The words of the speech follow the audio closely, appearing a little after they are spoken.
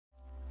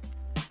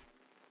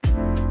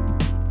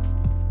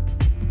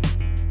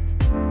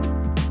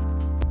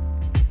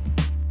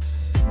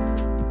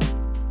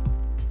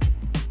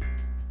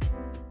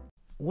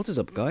What is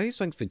up guys,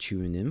 thanks for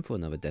tuning in for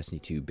another Destiny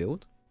 2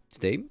 build.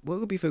 Today we're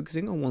going to be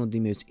focusing on one of the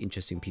most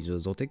interesting pieces of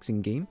exotics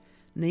in game,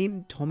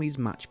 named TOMMYS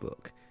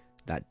Matchbook,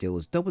 that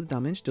deals double the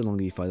damage the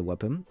longer you fire the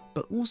weapon,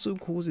 but also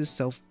causes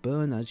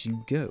self-burn as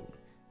you go.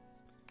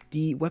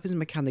 The weapon's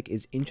mechanic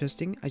is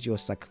interesting as you are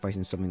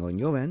sacrificing something on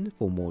your end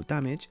for more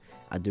damage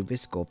at the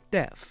risk of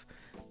death,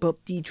 but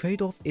the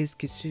trade-off is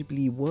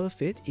considerably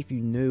worth it if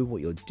you know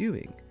what you're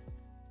doing.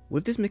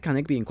 With this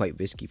mechanic being quite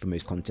risky for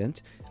most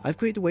content, I've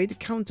created a way to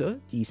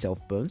counter the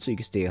self-burn so you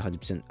can stay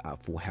 100%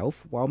 at full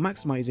health while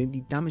maximizing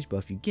the damage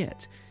buff you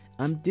get,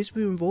 and this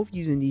will involve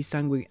using the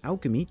Sanguine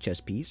Alchemy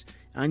chest piece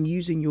and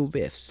using your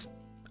RIFTS,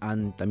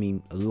 and I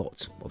mean a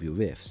lot of your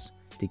RIFTS,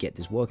 to get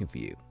this working for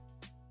you.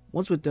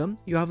 Once we're done,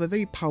 you have a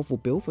very powerful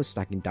build for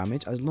stacking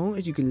damage as long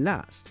as you can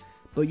last,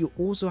 but you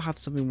also have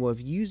something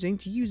worth using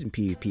to use in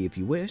PvP if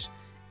you wish,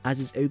 as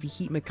its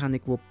overheat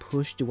mechanic will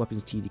push the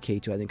weapon's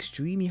TDK to an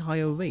extremely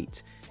higher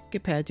rate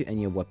compared to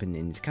any other weapon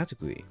in this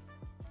category.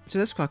 So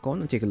let's crack on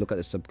and take a look at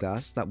the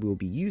subclass that we will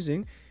be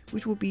using,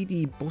 which will be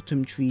the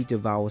Bottom Tree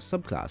Devour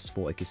subclass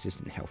for a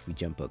consistent health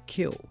regen per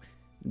kill.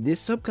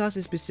 This subclass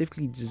is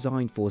specifically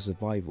designed for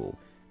survival,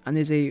 and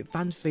is a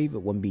fan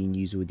favourite one being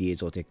used with the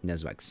exotic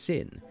Nezarec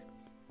Sin.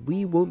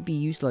 We won't be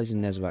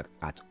utilising Nezarec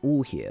at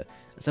all here,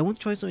 as I want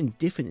to try something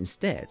different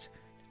instead.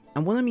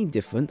 And when I mean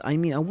different, I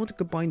mean I want to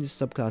combine this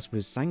subclass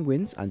with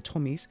Sanguines and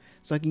TOMMYS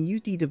so I can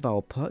use the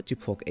Devour perk to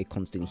proc a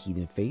constant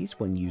healing phase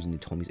when using the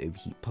TOMMYS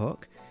overheat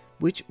perk,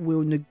 which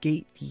will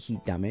negate the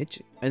heat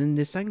damage, and then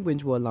the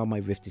Sanguines will allow my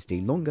rift to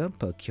stay longer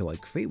per kill I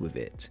create with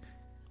it.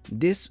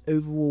 This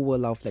overall will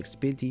allow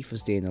flexibility for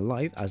staying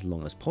alive as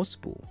long as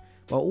possible,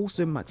 while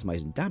also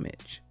maximizing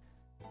damage.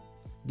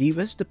 The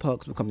rest of the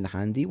perks will come in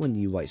handy when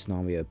the right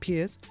scenario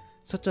appears,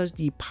 such as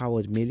the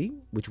powered melee,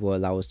 which will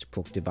allow us to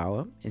proc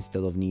Devour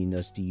instead of needing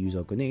us to use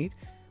our grenade,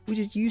 which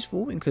is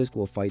useful in close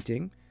quarter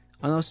fighting,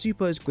 and our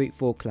super is great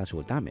for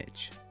collateral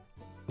damage.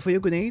 For your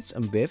grenades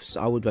and rifts,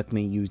 I would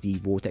recommend use the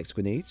vortex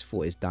grenades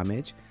for its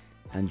damage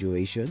and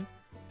duration,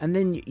 and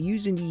then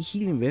using the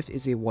healing rift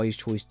is a wise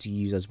choice to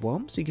use as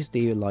well, so you can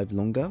stay alive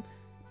longer,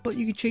 but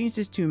you can change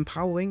this to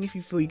empowering if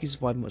you feel you can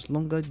survive much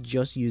longer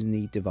just using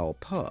the Devour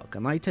perk,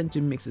 and I tend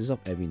to mix this up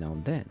every now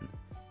and then.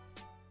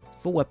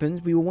 For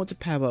weapons, we will want to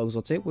pair our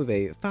exotic with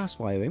a fast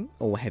firing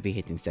or heavy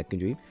hitting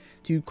secondary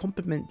to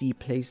complement the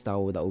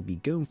playstyle that we'll be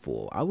going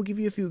for. I will give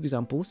you a few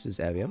examples to this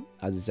area,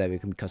 as this area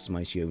can be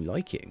customized to your own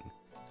liking.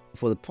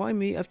 For the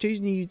primary, I've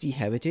chosen to use the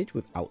Heritage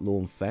with Outlaw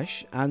and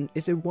Fresh, and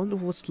it's a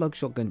wonderful slug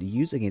shotgun to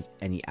use against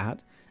any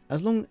ad,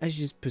 as long as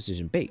it's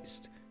precision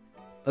based.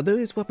 Although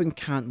this weapon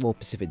can't roll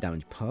specific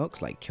damage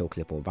perks like Kill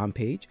Clip or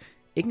Rampage,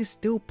 it can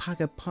still pack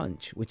a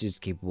punch, which is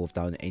capable of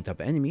downing any type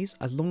of enemies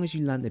as long as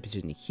you land a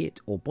precision hit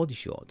or body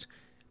shot,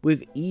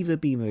 with either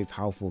being very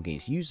powerful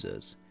against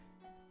users.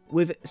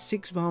 With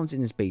 6 rounds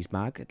in its base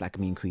mag that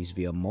can be increased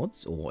via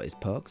mods or its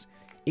perks,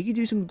 it can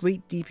do some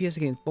great DPS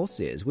against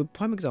bosses, with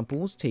prime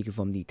examples taken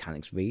from the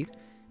Taniks raid,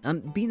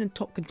 and being a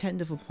top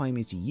contender for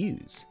primaries to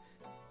use.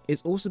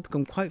 It's also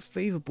become quite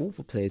favourable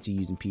for players to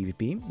use in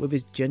PvP with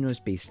its generous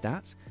base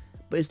stats,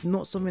 but it's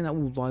not something that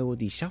will rival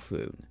the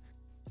Chaperone.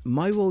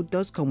 My roll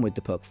does come with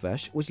the perk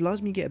Fresh, which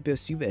allows me to get a bit of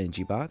super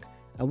energy back,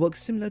 and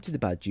works similar to the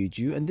Bad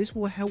Juju, and this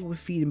will help with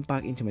feeding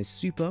back into my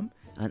super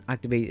and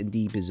activating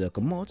the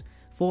Berserker mod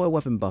for a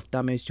weapon buff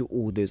damage to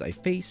all those I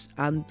face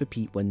and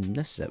repeat when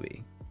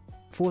necessary.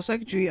 For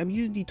secondary, I'm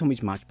using the TOMMYS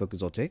Matchbook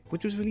exotic,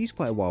 which was released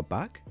quite a while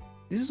back.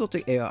 This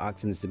exotic AR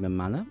acts in a similar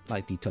manner,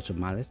 like the Touch of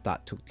Malice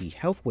that took the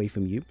health away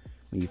from you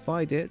when you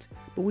fired it,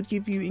 but would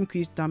give you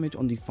increased damage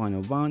on the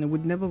final round and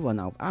would never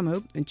run out of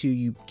ammo until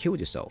you killed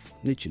yourself,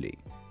 literally.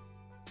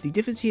 The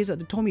difference here is that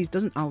the TOMMYS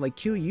doesn't outright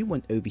kill you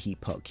when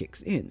overheat perk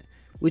kicks in,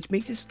 which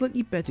makes it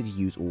slightly better to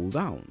use all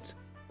round.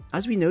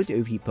 As we know, the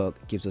overheat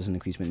perk gives us an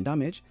increasement in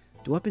damage.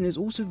 The weapon is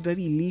also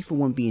very lethal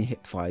when being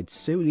hip fired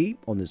solely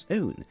on its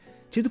own,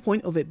 to the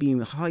point of it being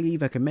highly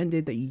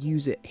recommended that you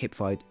use it hip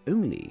fired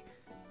only,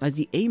 as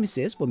the aim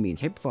assist when being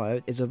hip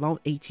fired is around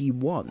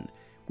 81,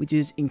 which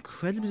is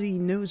incredibly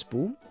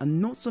noticeable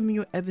and not something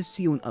you'll ever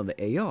see on other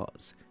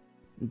ARs.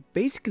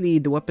 Basically,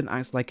 the weapon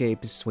acts like a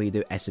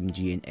Persuader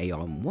SMG in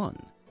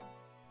AR1.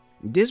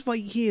 This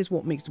right here is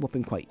what makes the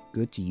weapon quite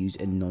good to use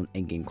in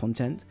non-endgame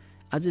content,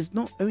 as it's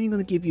not only going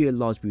to give you a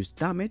large boost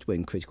damage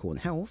when critical on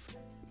health,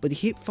 but the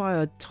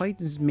hipfire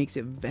Titans makes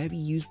it very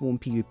useful in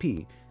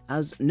PvP,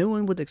 as no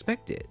one would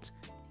expect it.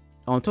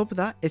 On top of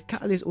that, its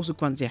catalyst also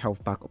grants your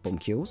health back upon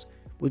kills,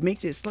 which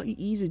makes it slightly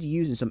easier to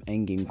use in some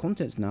endgame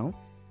contents now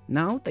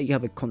that you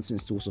have a constant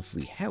source of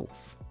free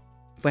health.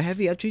 For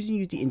heavy, I've chosen to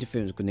use the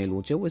interference grenade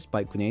launcher with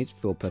spike grenades,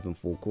 field prep and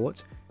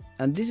forecourt,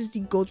 and this is the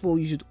god roll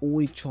you should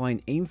always try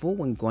and aim for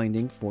when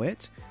grinding for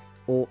it,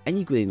 or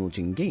any grenade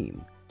launching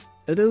game.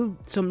 Although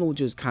some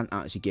launchers can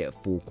actually get a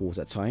full course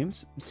at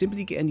times,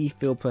 simply getting the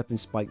field prep and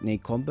spike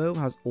grenade combo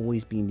has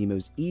always been the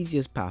most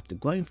easiest path to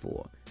grind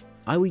for.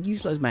 I will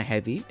utilise my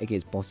heavy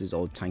against bosses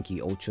or tanky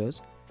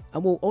ultras,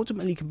 and will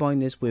ultimately combine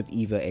this with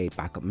either a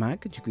backup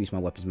mag to increase my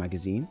weapons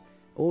magazine,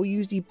 or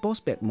use the boss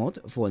spec mod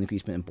for an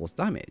increasement in boss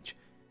damage.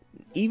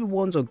 Either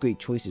ones are great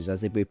choices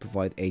as they both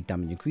provide a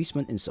damage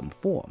increasement in some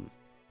form.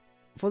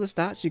 For the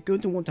stats, you're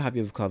going to want to have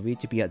your recovery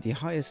to be at the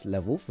highest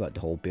level throughout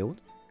the whole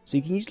build, so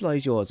you can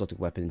utilize your exotic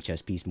weapon and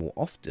chest piece more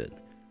often.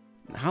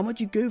 How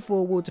much you go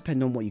for will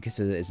depend on what you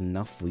consider is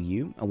enough for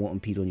you and won't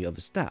impede on your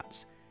other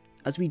stats,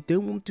 as we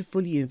don't want to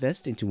fully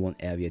invest into one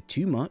area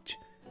too much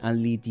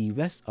and leave the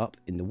rest up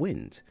in the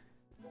wind.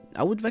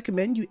 I would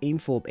recommend you aim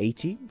for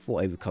 80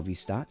 for a recovery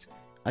stat,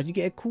 as you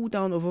get a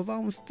cooldown of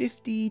around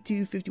 50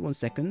 to 51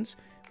 seconds,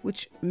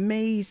 which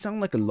may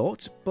sound like a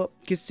lot, but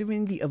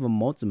considering the other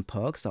mods and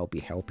perks that will be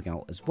helping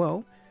out as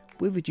well,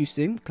 with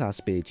reducing class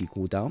ability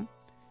cooldown,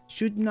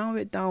 should narrow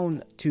it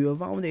down to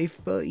around a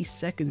 30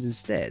 seconds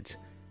instead.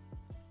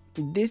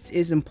 This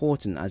is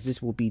important as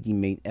this will be the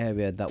main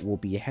area that will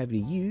be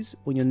heavily used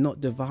when you're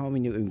not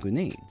devouring your own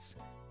grenades.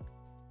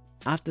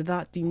 After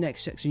that, the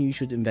next section you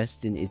should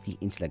invest in is the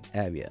intellect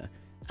area,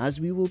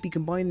 as we will be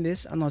combining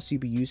this and our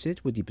super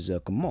usage with the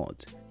Berserker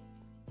mod.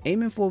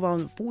 Aiming for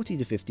around 40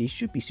 to 50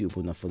 should be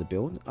suitable enough for the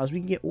build, as we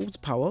can get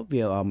ult power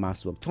via our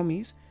Masterwork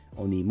TOMMYS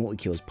on the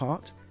multi-kills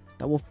part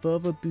that will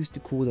further boost the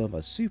cooldown of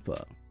our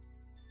super.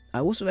 I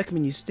also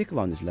recommend you stick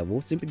around this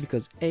level simply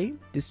because A,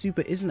 this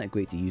super isn't that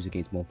great to use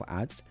against multiple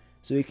adds,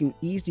 so it can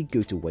easily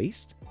go to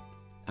waste,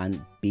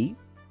 and B,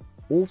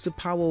 all of the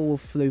power will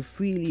flow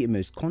freely in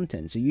most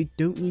content, so you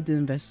don't need to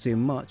invest so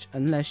much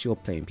unless you're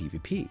playing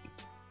PvP.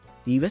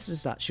 The rest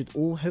of the stats should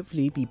all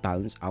hopefully be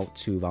balanced out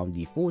to around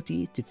the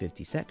 40 to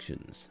 50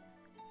 sections.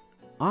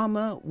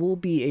 Armour will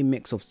be a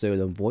mix of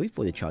Solar and Void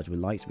for the chargeable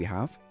lights we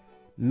have.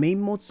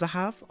 Main mods to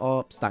have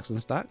are Stacks on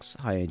Stacks,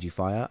 High Energy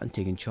Fire and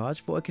Taking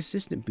Charge for a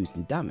consistent boost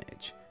in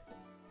damage.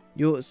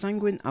 Your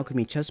Sanguine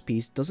Alchemy chest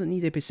piece doesn't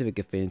need a specific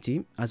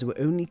affinity, as it will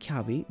only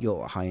carry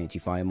your High Energy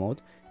Fire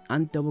mod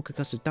and double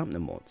concussive dampener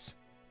mods.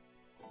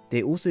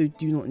 They also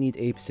do not need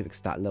a specific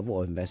stat level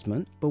or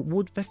investment, but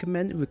would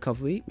recommend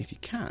recovery if you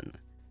can.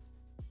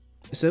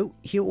 So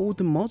here are all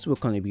the mods we're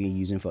currently be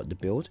using throughout the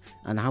build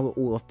and how it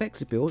all affects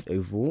the build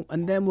overall,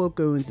 and then we'll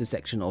go into the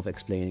section of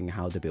explaining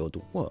how the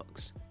build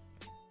works.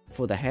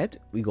 For the head,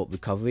 we got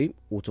recovery,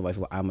 auto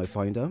rifle ammo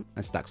finder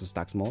and stacks on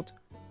stacks mod.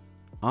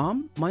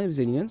 Arm, minor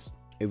resilience,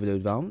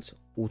 overload rounds,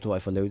 auto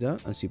rifle loader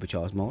and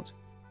supercharged mod.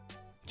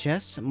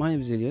 Chest, minor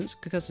resilience,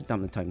 concussive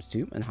dampener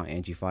 ×2 and high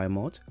energy fire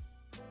mod.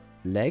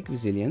 Leg,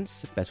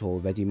 resilience, better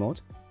already mod.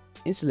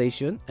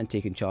 Installation and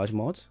taking charge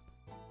mod.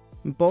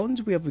 Bond,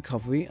 we have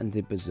recovery and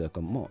the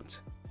Berserker mod.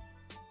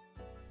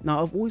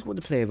 Now I've always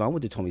wanted to play around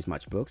with the TOMMYS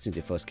Matchbook since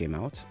it first came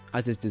out,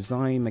 as its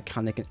design,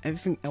 mechanic and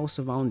everything else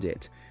around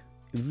it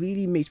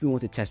really makes me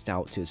want to test it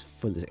out to its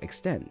fullest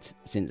extent,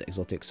 since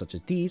exotics such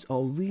as these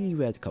are really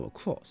rare to come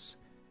across.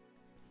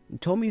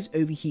 TOMMYS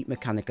overheat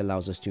mechanic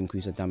allows us to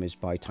increase our damage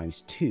by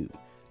 ×2,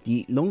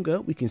 the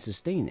longer we can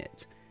sustain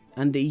it,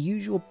 and the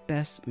usual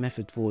best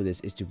method for this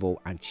is to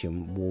roll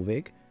Axiom War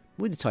Rig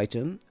with the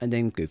Titan and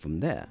then go from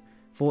there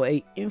for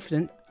a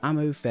infinite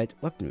ammo fed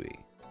weaponry.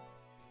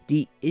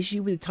 The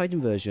issue with the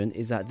Titan version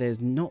is that there's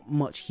not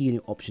much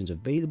healing options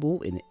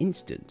available in an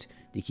instant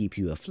to keep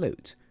you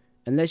afloat,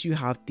 unless you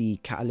have the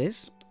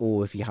Catalyst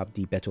or if you have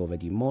the Better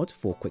Already mod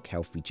for quick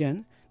health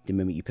regen the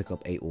moment you pick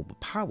up a orb of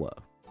power.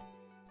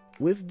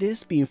 With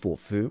this being thought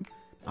through,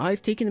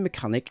 I've taken the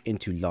mechanic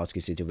into large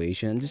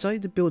consideration and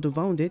decided to build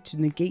around it to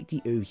negate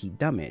the overheat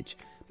damage,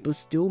 but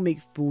still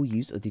make full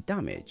use of the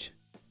damage.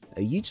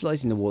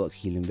 Utilizing the Warlock's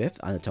Healing Rift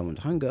and Atonement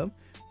Hunger,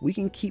 we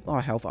can keep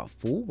our health at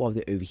full while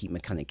the overheat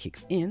mechanic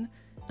kicks in,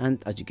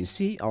 and as you can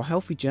see, our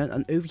health regen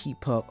and overheat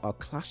perk are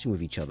clashing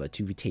with each other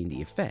to retain the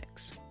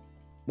effects.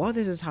 While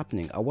this is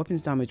happening, our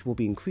weapons damage will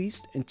be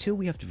increased until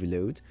we have to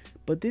reload,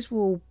 but this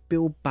will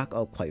build back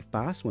up quite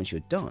fast once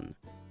you're done.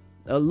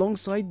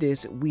 Alongside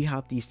this, we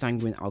have the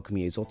Sanguine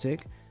Alchemy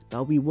Exotic that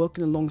will be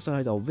working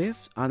alongside our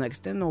Rift and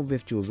extend our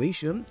Rift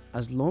duration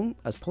as long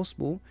as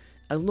possible,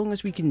 as long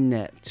as we can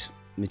net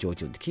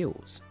majority of the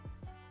kills.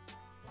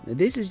 Now,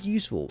 this is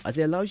useful as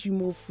it allows you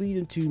more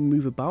freedom to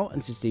move about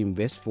and sustain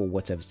Rift for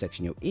whatever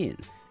section you're in,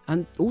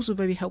 and also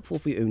very helpful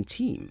for your own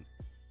team.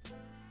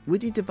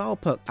 With the Devour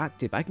perk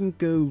active, I can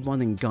go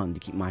run and gun to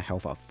keep my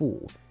health at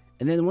full,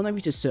 and then when I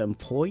reach a certain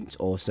point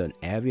or a certain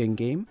area in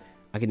game,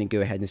 I can then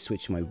go ahead and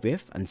switch to my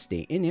Rift and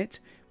stay in it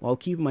while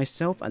keeping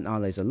myself and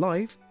allies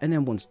alive, and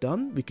then once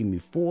done we can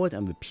move forward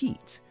and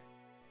repeat.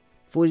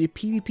 For the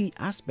PvP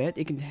aspect,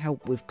 it can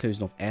help with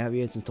closing off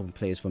areas and stopping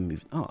players from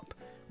moving up,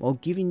 while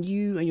giving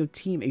you and your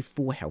team a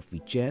full health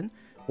regen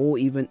or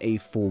even a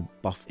full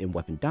buff in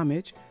weapon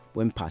damage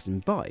when passing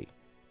by.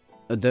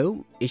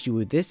 Although, issue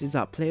with this is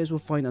that players will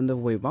find another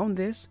way around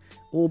this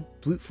or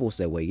brute force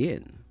their way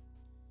in.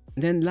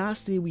 Then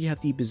lastly, we have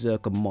the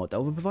Berserker mod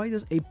that will provide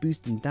us a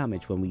boost in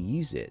damage when we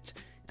use it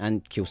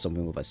and kill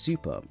something with a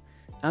super.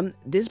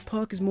 This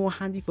perk is more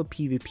handy for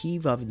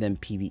PvP rather than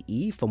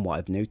PvE from what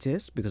I've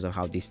noticed because of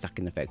how the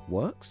stacking effect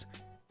works.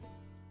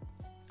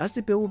 As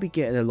the build will be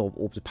getting a lot of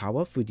orbs of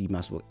power through the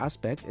Masterwork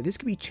aspect, this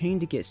can be chained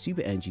to get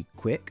super energy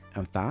quick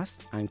and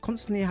fast and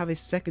constantly have a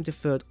second to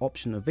third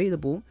option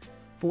available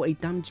for a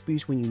damage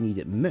boost when you need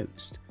it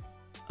most.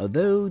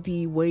 Although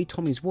the way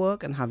TOMMYS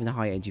work and having a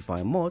high energy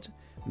fire mod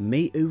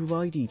may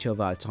override each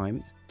other at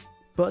times,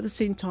 but at the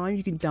same time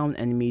you can down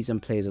enemies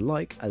and players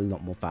alike a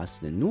lot more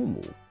faster than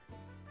normal.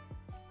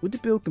 With the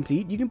build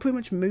complete, you can pretty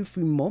much move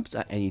through mobs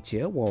at any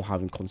tier while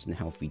having constant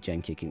health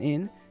regen kicking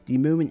in the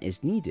moment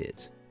it's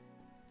needed.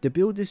 The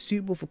build is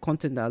suitable for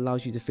content that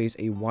allows you to face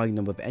a wide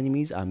number of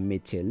enemies at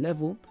mid-tier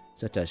level,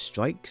 such as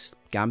strikes,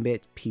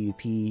 gambit,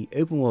 PvP,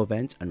 open world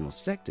events and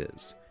lost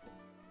sectors.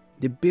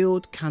 The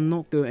build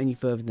cannot go any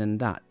further than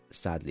that,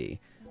 sadly,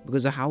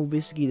 because of how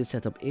risky the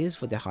setup is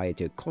for the higher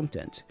tier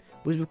content,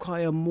 which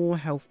require more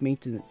health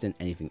maintenance than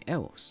anything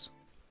else.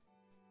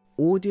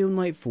 Ordeal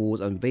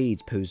Nightfalls and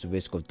raids pose the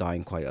risk of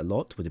dying quite a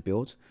lot with the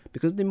build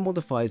because of the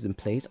modifiers in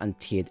place and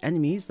tiered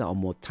enemies that are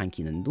more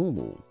tanky than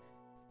normal.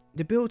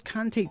 The build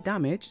can take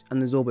damage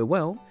and absorb it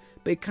well,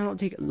 but it cannot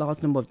take a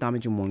large number of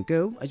damage in one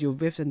go, as your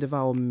Rift and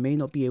Devour may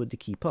not be able to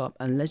keep up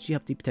unless you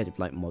have the Protective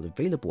Light mod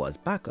available as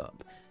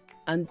backup,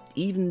 and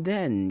even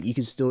then you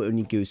can still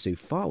only go so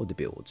far with the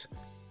build.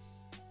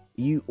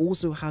 You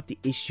also have the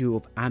issue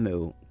of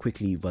ammo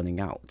quickly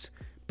running out,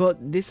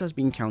 but this has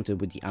been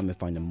countered with the Ammo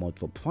Finder mod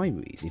for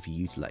primaries if you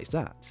utilise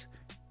that.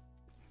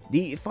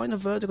 The final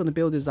verdict on the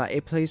build is that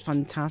it plays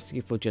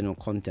fantastically for general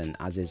content,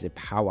 as it's a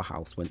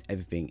powerhouse when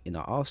everything in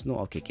our arsenal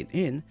are kicking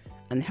in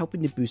and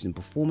helping the boost in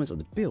performance of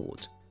the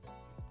build.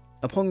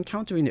 Upon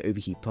countering the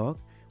Overheat perk,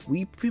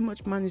 we pretty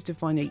much managed to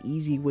find an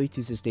easy way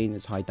to sustain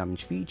its high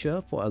damage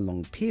feature for a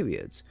long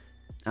periods,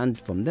 and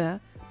from there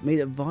made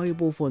it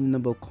viable for a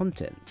number of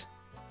content.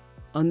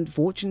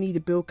 Unfortunately, the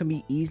build can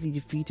be easily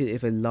defeated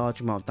if a large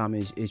amount of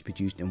damage is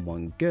produced in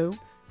one go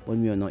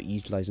when we are not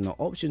utilising our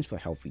options for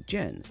health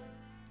regen,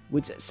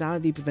 which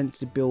sadly prevents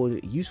the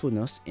build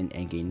usefulness in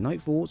endgame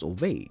nightfalls or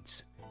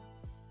raids.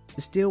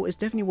 Still, it's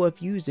definitely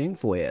worth using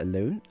for it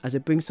alone, as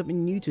it brings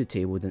something new to the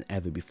table than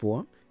ever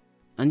before,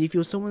 and if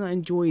you're someone that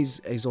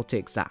enjoys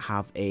exotics that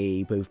have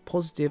a both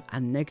positive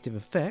and negative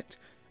effect,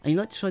 and you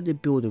like to try to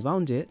build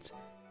around it,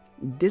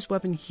 this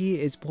weapon here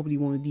is probably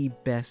one of the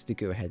best to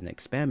go ahead and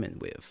experiment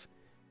with.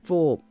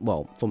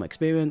 From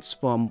experience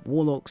from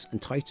Warlocks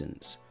and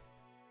Titans.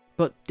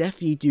 But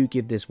definitely do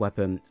give this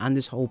weapon and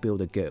this whole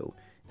build a go,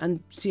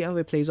 and see how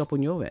it plays up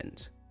on your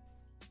end.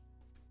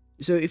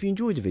 So if you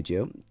enjoyed the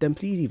video, then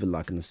please leave a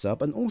like and a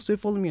sub, and also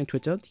follow me on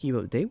Twitter to keep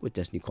up to date with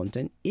Destiny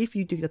content if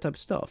you dig that type of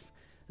stuff.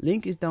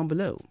 Link is down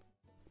below.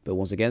 But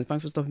once again,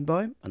 thanks for stopping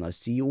by, and I'll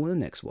see you all in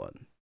the next one.